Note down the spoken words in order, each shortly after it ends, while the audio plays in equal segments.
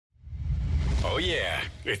yeah,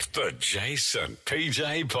 it's the Jason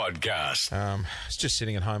PJ podcast. I was just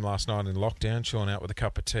sitting at home last night in lockdown, chilling out with a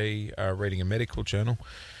cup of tea, reading a medical journal.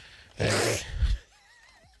 And,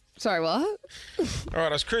 Sorry, what? all right, I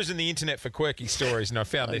was cruising the internet for quirky stories, and I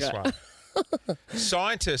found this one.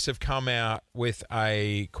 Scientists have come out with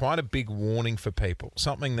quite a big warning for people,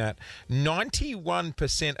 something that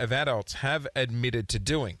 91% of adults have admitted to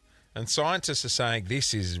doing. And scientists are saying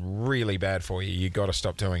this is really bad for you. You've got to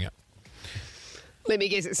stop doing it. Let me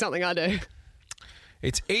guess, it's something I do.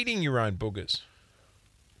 It's eating your own boogers.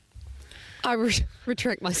 I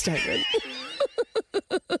retract my statement.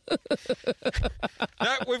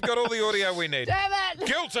 No, we've got all the audio we need. Damn it!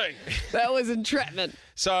 Guilty! That was entrapment.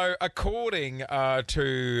 So, according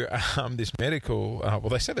to this medical, well,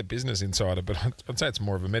 they say the Business Insider, but I'd say it's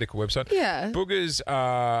more of a medical website. Yeah. Boogers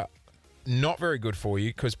are not very good for you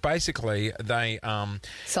because basically they...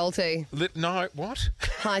 Salty. no, what?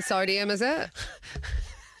 High sodium, is it?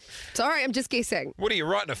 Sorry, I'm just guessing. What are you,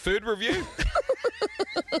 writing a food review?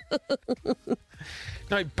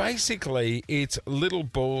 No, basically it's little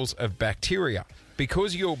balls of bacteria.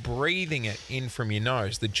 Because you're breathing it in from your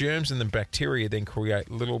nose, the germs and the bacteria then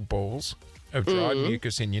create little balls of dried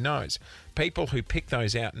mucus in your nose. People who pick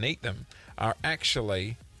those out and eat them are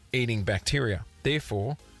actually eating bacteria,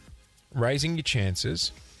 therefore raising your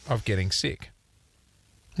chances of getting sick.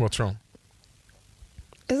 What's wrong?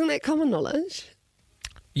 Isn't that common knowledge?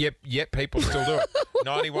 Yep, people still do it.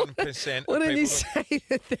 91% Why of don't people you do say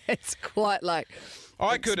that that's quite like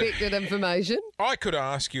expected information? I could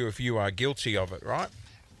ask you if you are guilty of it, right?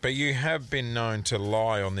 But you have been known to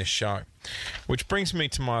lie on this show. Which brings me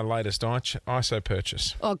to my latest ISO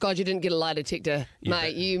purchase. Oh, God, you didn't get a lie detector.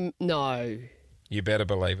 Mate, no. You better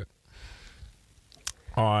believe it.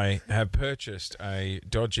 I have purchased a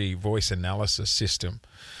dodgy voice analysis system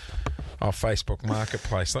off Facebook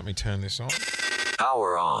Marketplace. Let me turn this on.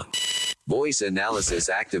 Power on. Voice analysis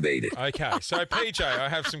activated. Okay, so PJ, I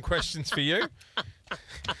have some questions for you.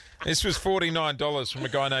 This was $49 from a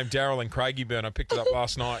guy named Daryl in Craigieburn. I picked it up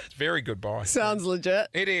last night. Very good buy. Sounds legit.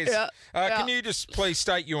 It is. Yeah, Can you just please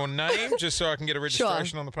state your name just so I can get a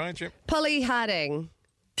registration on the page? Yep. Polly Harding.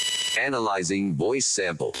 Analyzing voice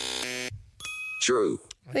sample. True.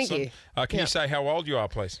 Thank you. Can you say how old you are,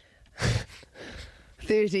 please?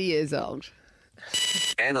 30 years old.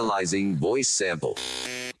 Analyzing voice sample.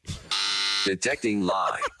 Detecting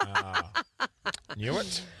lie. Knew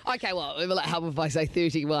it. Okay, well, it will help if I say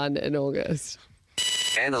 31 in August.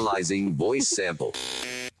 Analyzing voice sample.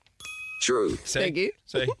 True. See? Thank you.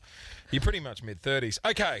 See? You're pretty much mid-30s.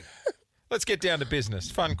 Okay, let's get down to business.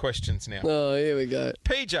 Fun questions now. Oh, here we go.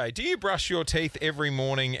 PJ, do you brush your teeth every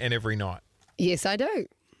morning and every night? Yes, I do.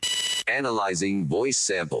 Analyzing voice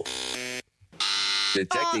sample.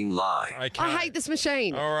 Detecting lie. Okay. I hate this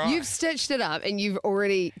machine. All right. You've stitched it up and you've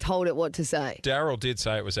already told it what to say. Daryl did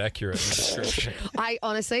say it was accurate in the description. I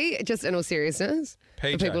honestly, just in all seriousness,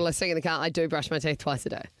 PJ. for people listening in the car, I do brush my teeth twice a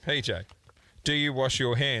day. PJ, do you wash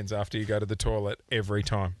your hands after you go to the toilet every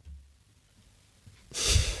time?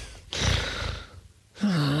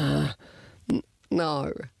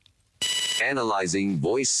 No. Analyzing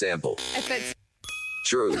voice sample. If it's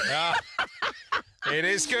True. It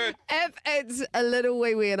is good. If it's a little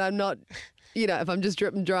wee and I'm not, if I'm just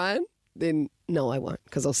drip and drying, then no, I won't,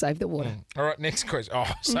 because I'll save the water. All right, next question.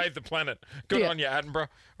 Oh, save the planet. Good Yeah. on you, Attenborough.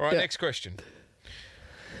 All right, Yeah. next question.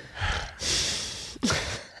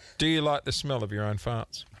 Do you like the smell of your own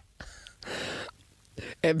farts?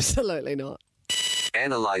 Absolutely not.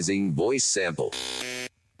 Analyzing voice sample.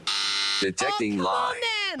 Detecting Oh, lie.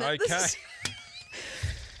 come on, man. Okay.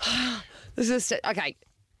 This is okay.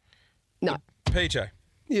 No. PJ,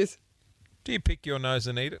 Yes. do you pick your nose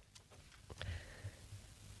and eat it?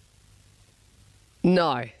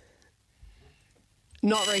 No.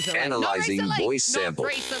 Not recently. Analyzing Not recently. voice sample.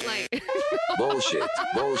 Not recently. Bullshit.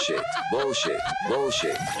 Bullshit. Bullshit.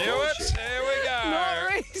 Bullshit. Do it. Bullshit. There we go.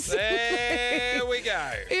 Not recently. There we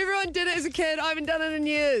go. Everyone did it as a kid. I haven't done it in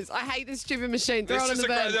years. I hate this stupid machine. Throw This it in is the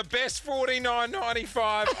bin. the best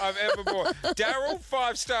 $49.95 I've ever bought. Daryl,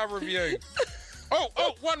 5-star review.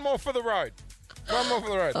 Oh, one more for the road. One more for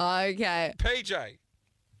the road. Okay. PJ,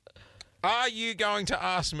 are you going to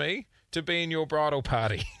ask me to be in your bridal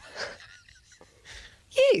party?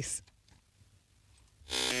 Yes.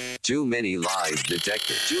 Too many lies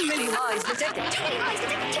detected. Too many lies detected. Too many lies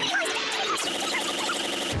detected. Too many lies detected.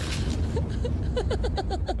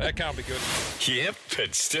 That can't be good. Yep,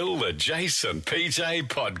 it's still the Jason PJ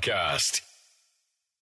podcast.